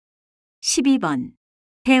12번.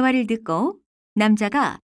 대화를 듣고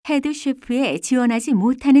남자가 헤드 셰프에 지원하지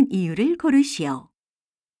못하는 이유를 고르시오.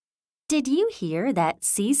 Did you hear that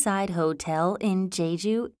seaside hotel in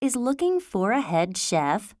Jeju is looking for a head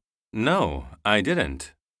chef? No, I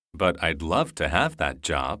didn't. But I'd love to have that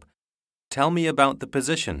job. Tell me about the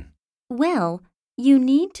position. Well, you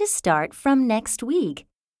need to start from next week.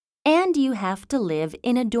 And you have to live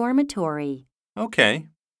in a dormitory. Okay,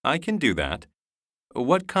 I can do that.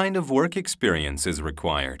 What kind of work experience is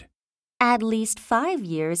required? At least 5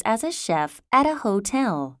 years as a chef at a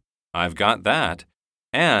hotel. I've got that.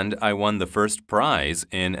 And I won the first prize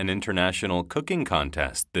in an international cooking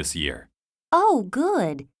contest this year. Oh,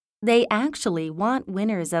 good. They actually want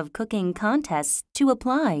winners of cooking contests to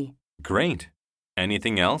apply. Great.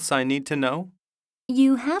 Anything else I need to know?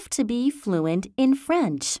 You have to be fluent in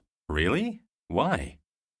French. Really? Why?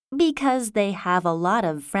 Because they have a lot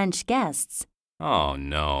of French guests. Oh,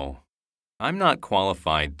 no. I'm not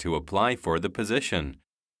qualified to apply for the position.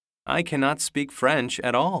 I cannot speak French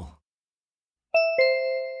at all.